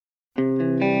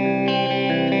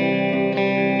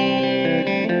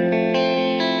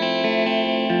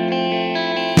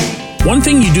One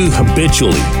thing you do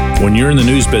habitually when you're in the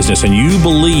news business and you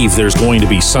believe there's going to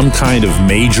be some kind of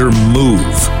major move,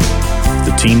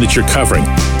 the team that you're covering,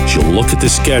 is you'll look at the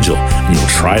schedule and you'll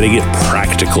try to get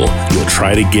practical. You'll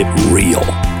try to get real.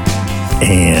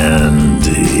 And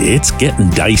it's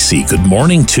getting dicey. Good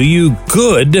morning to you.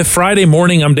 Good Friday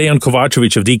morning. I'm Dejan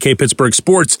Kovacevic of DK Pittsburgh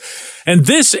Sports. And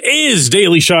this is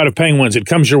Daily Shot of Penguins. It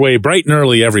comes your way bright and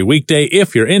early every weekday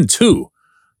if you're into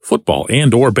football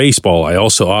and or baseball. I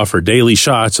also offer daily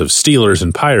shots of Steelers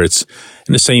and Pirates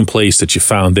in the same place that you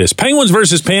found this. Penguins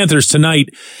versus Panthers tonight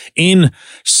in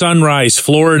Sunrise,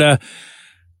 Florida.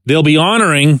 They'll be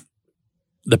honoring,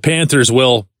 the Panthers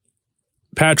will,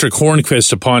 Patrick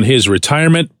Hornqvist upon his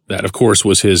retirement. That, of course,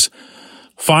 was his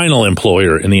final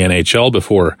employer in the NHL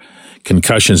before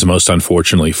concussions most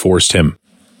unfortunately forced him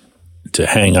to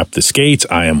hang up the skates.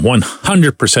 I am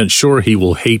 100% sure he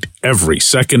will hate every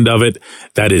second of it.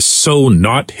 That is so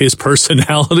not his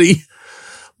personality.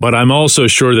 But I'm also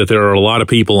sure that there are a lot of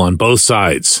people on both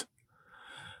sides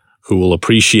who will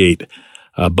appreciate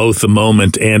both the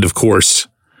moment and, of course,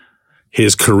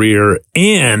 his career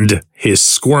and his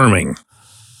squirming.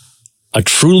 A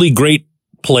truly great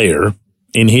player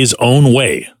in his own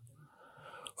way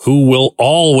who will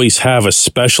always have a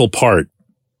special part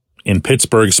in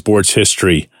Pittsburgh sports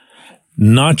history,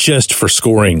 not just for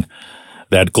scoring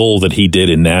that goal that he did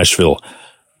in Nashville,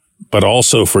 but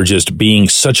also for just being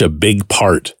such a big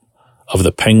part of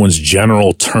the Penguins'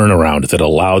 general turnaround that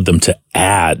allowed them to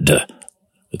add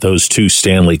those 2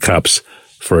 Stanley Cups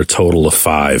for a total of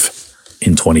 5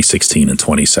 in 2016 and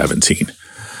 2017.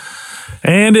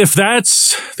 And if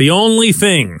that's the only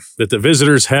thing that the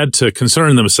visitors had to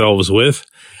concern themselves with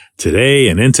today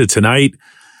and into tonight,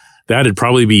 that'd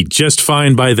probably be just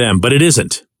fine by them, but it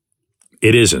isn't.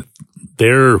 It isn't.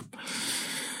 They're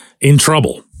in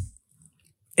trouble.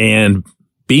 And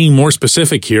being more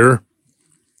specific here,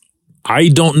 I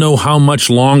don't know how much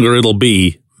longer it'll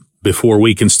be before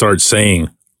we can start saying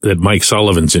that Mike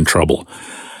Sullivan's in trouble.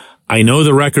 I know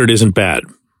the record isn't bad.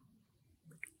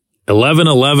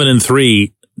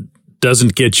 11-11-3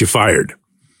 doesn't get you fired.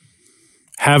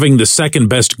 Having the second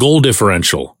best goal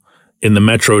differential in the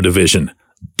Metro Division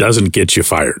doesn't get you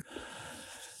fired.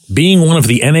 Being one of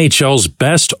the NHL's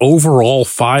best overall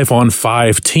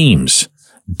 5-on-5 teams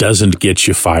doesn't get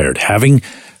you fired. Having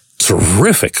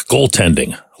terrific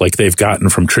goaltending like they've gotten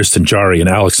from Tristan Jarry and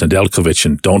Alex Nedeljkovic,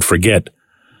 and don't forget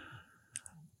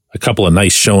a couple of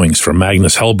nice showings from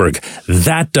Magnus Hellberg,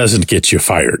 that doesn't get you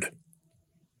fired.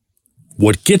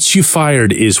 What gets you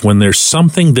fired is when there's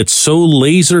something that's so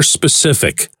laser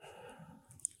specific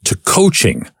to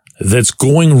coaching that's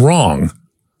going wrong,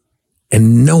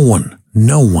 and no one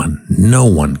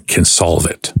can solve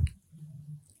it.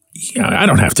 Yeah, I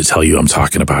don't have to tell you I'm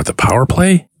talking about the power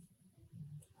play,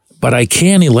 but I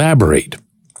can elaborate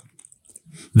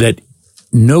that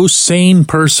no sane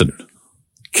person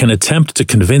can attempt to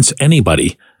convince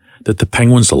anybody that the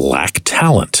Penguins lack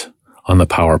talent on the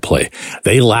power play.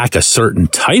 They lack a certain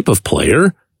type of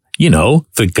player,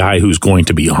 the guy who's going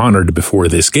to be honored before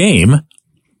this game.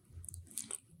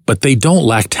 But they don't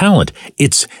lack talent.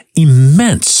 It's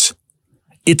immense.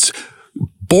 It's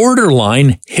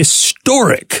borderline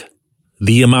historic,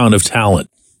 the amount of talent.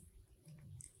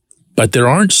 But there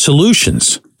aren't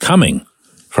solutions coming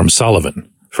from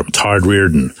Sullivan, from Todd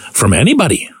Reirden, from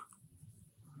anybody.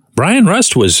 Brian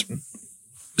Rust was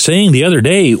saying the other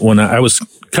day when I was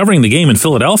covering the game in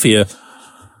Philadelphia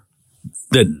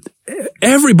that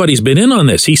everybody's been in on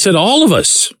this. He said all of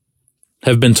us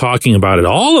have been talking about it.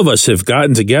 All of us have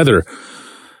gotten together,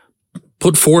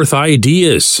 put forth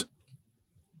ideas.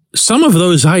 Some of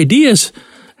those ideas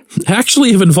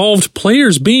actually have involved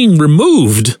players being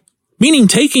removed, meaning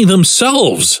taking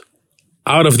themselves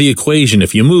out of the equation.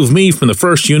 If you move me from the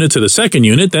first unit to the second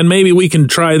unit, then maybe we can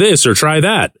try this or try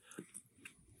that.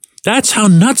 That's how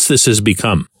nuts this has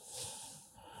become.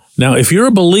 Now, if you're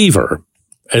a believer,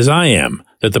 as I am,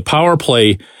 that the power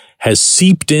play has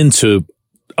seeped into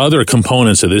other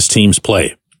components of this team's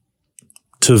play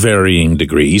to varying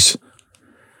degrees,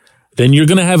 then you're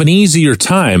going to have an easier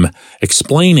time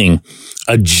explaining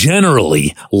a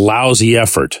generally lousy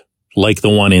effort like the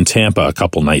one in Tampa a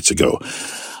couple nights ago,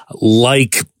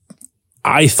 like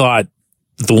I thought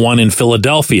the one in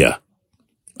Philadelphia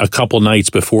a couple nights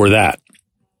before that,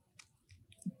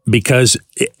 because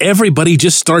everybody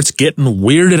just starts getting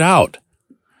weirded out.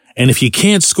 And if you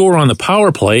can't score on the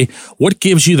power play, what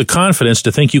gives you the confidence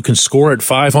to think you can score at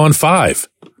 5-on-5?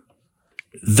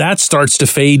 That starts to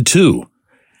fade too.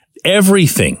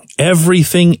 Everything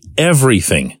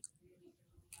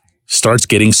starts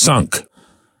getting sunk.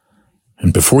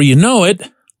 And before you know it,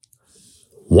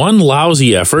 one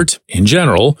lousy effort in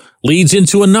general leads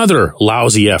into another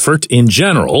lousy effort in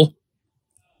general,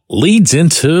 leads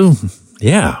into,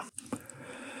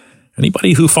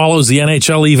 anybody who follows the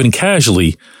NHL even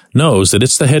casually knows that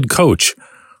it's the head coach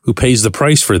who pays the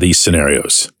price for these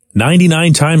scenarios,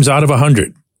 99 times out of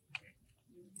 100.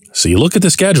 So you look at the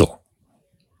schedule.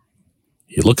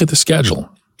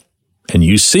 And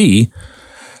you see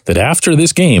that after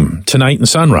this game tonight in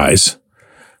Sunrise,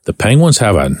 the Penguins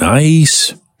have a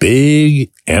nice,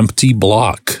 big, empty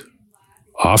block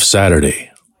off Saturday,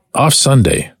 off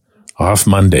Sunday, off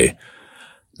Monday.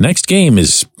 Next game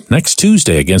is next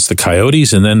Tuesday against the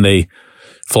Coyotes, and then they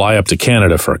fly up to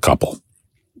Canada for a couple.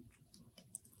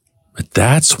 But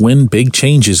that's when big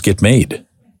changes get made.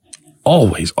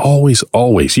 Always, always,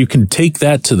 always. You can take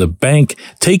that to the bank,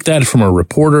 take that from a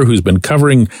reporter who's been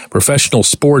covering professional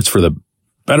sports for the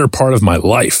better part of my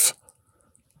life.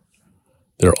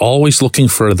 They're always looking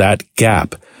for that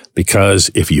gap, because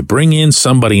if you bring in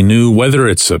somebody new, whether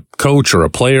it's a coach or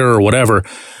a player or whatever,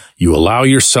 you allow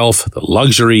yourself the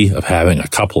luxury of having a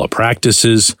couple of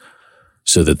practices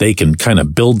so that they can kind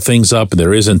of build things up.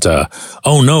 There isn't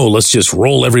oh no, let's just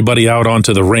roll everybody out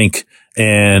onto the rink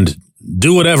and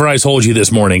do whatever I told you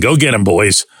this morning. Go get them,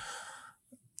 boys.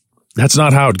 That's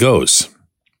not how it goes.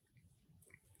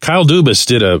 Kyle Dubas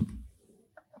did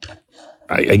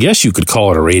I guess you could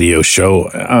call it a radio show.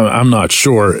 I'm not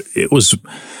sure. It was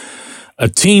a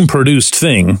team-produced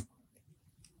thing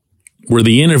where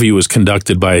the interview was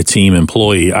conducted by a team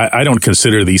employee. I don't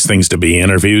consider these things to be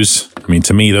interviews. I mean,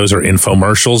 to me, those are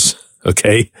infomercials,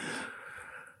 okay?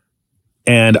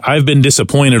 And I've been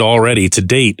disappointed already to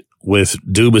date with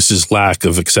Dubas's lack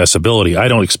of accessibility. I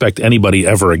don't expect anybody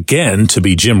ever again to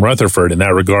be Jim Rutherford in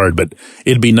that regard, but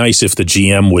it'd be nice if the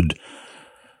GM would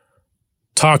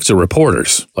talk to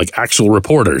reporters, like actual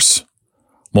reporters,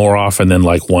 more often than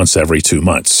like once every 2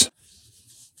 months.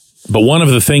 But one of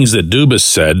the things that Dubas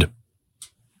said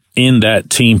in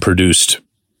that team-produced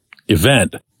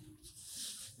event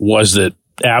was that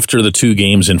after the 2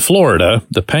 games in Florida,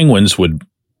 the Penguins would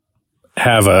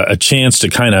have a chance to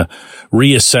kind of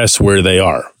reassess where they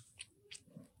are.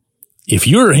 If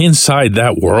you're inside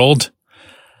that world,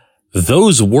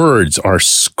 those words are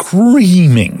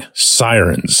screaming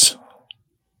sirens.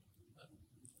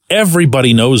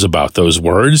 Everybody knows about those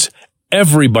words.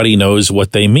 Everybody knows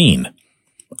what they mean.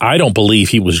 I don't believe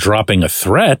he was dropping a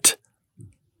threat.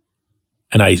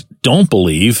 And I don't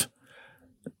believe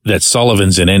that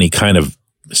Sullivan's in any kind of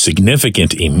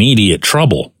significant immediate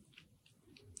trouble.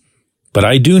 But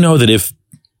I do know that if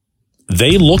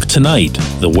they look tonight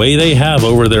the way they have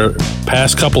over their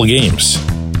past couple games,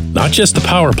 not just the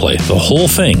power play, the whole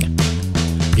thing,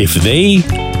 if they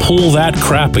pull that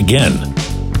crap again,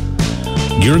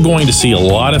 you're going to see a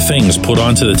lot of things put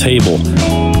onto the table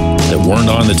that weren't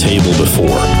on the table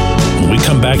before. When we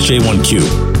come back,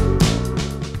 J1Q.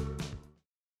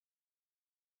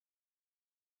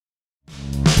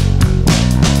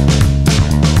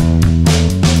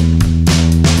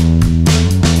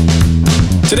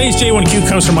 Today's J1Q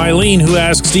comes from Eileen, who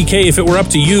asks, DK, if it were up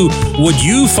to you, would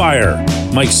you fire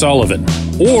Mike Sullivan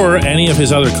or any of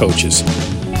his other coaches?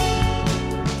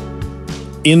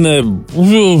 In the,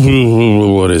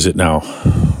 what is it now?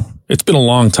 It's been a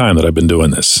long time that I've been doing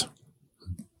this.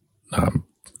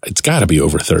 It's got to be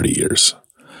over 30 years.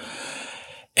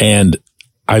 And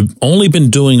I've only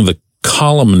been doing the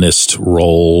columnist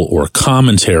role or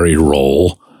commentary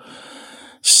role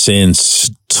since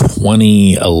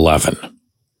 2011.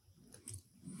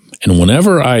 And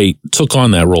whenever I took on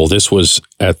that role, this was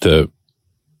at the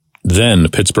then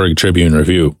Pittsburgh Tribune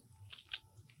Review,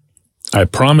 I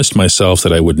promised myself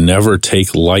that I would never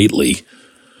take lightly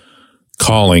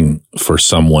calling for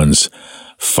someone's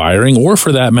firing, or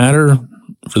for that matter,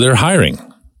 for their hiring.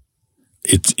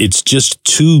 It's just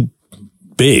too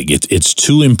big. It's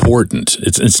too important.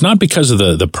 It's not because of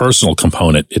the personal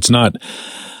component. It's not,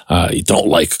 you don't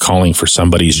like calling for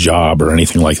somebody's job or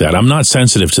anything like that. I'm not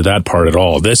sensitive to that part at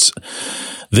all. This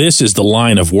is the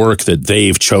line of work that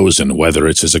they've chosen, whether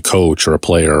it's as a coach or a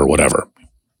player or whatever.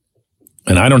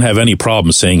 And I don't have any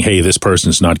problem saying, hey, this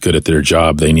person's not good at their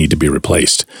job. They need to be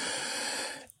replaced.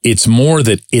 It's more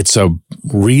that it's a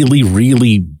really,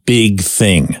 really big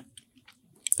thing.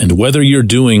 And whether you're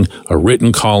doing a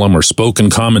written column or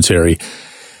spoken commentary,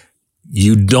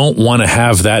 you don't want to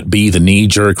have that be the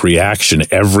knee-jerk reaction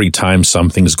every time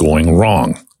something's going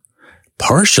wrong.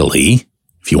 Partially,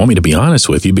 if you want me to be honest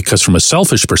with you, because from a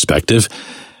selfish perspective,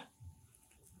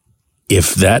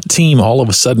 if that team all of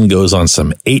a sudden goes on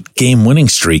some 8-game winning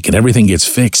streak and everything gets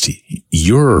fixed,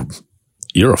 you're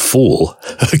you're a fool.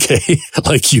 Okay.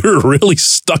 Like, you're really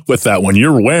stuck with that one.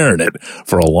 You're wearing it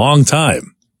for a long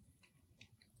time.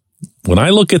 When I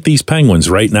look at these Penguins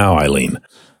right now, Eileen,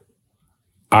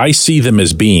 I see them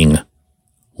as being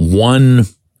one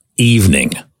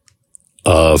evening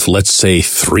of, let's say,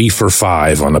 3 for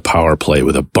 5 on the power play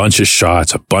with a bunch of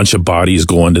shots, a bunch of bodies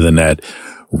going to the net,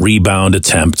 rebound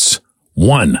attempts.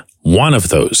 One of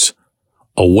those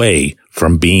away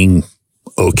from being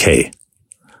okay.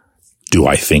 Do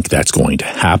I think that's going to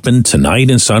happen tonight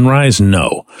in Sunrise?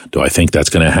 No. Do I think that's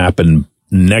going to happen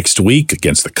next week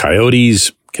against the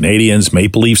Coyotes, Canadiens,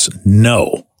 Maple Leafs?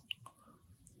 No.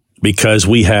 Because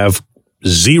we have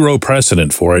zero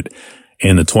precedent for it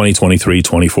in the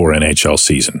 2023-24 NHL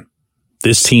season.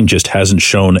 This team just hasn't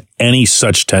shown any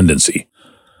such tendency.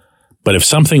 But if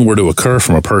something were to occur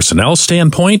from a personnel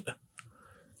standpoint,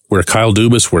 where Kyle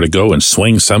Dubas were to go and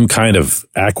swing some kind of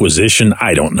acquisition,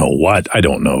 I don't know what, I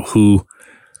don't know who,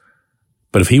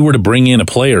 but if he were to bring in a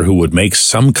player who would make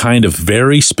some kind of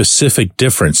very specific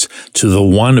difference to the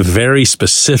one very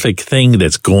specific thing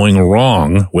that's going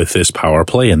wrong with this power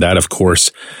play, and that, of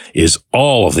course, is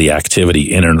all of the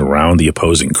activity in and around the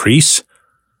opposing crease,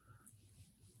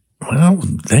 well,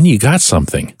 then you got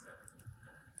something.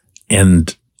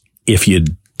 And if you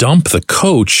dump the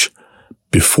coach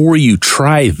before you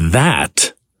try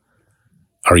that,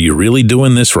 are you really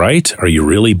doing this right? Are you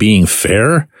really being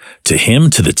fair to him,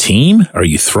 to the team? Are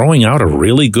you throwing out a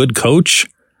really good coach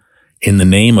in the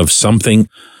name of something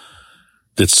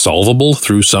that's solvable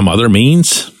through some other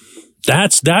means?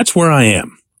 That's where I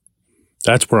am.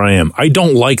 That's where I am. I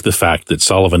don't like the fact that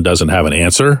Sullivan doesn't have an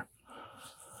answer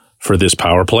for this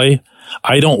power play.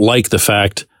 I don't like the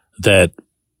fact that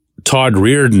Todd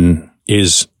Reirden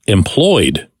is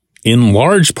employed in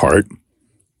large part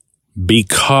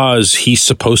because he's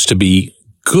supposed to be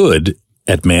good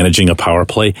at managing a power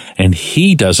play and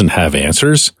he doesn't have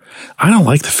answers. I don't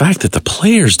like the fact that the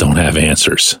players don't have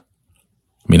answers.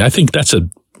 I mean, I think that's a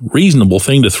reasonable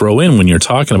thing to throw in when you're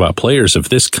talking about players of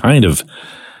this kind of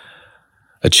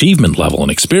achievement level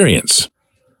and experience.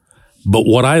 But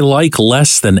what I like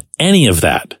less than any of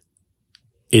that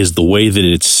is the way that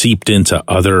it's seeped into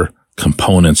other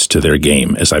components to their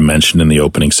game, as I mentioned in the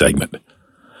opening segment.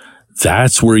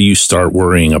 That's where you start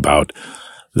worrying about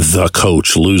the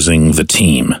coach losing the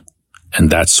team and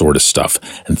that sort of stuff.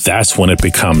 And that's when it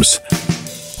becomes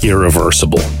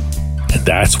irreversible. And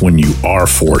that's when you are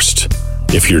forced,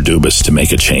 if you're Dubas, to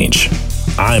make a change.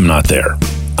 I'm not there.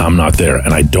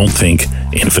 And I don't think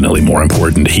infinitely more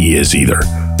important he is either.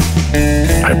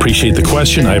 I appreciate the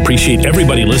question. I appreciate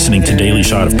everybody listening to Daily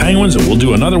Shot of Penguins, and we'll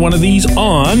do another one of these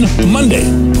on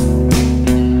Monday.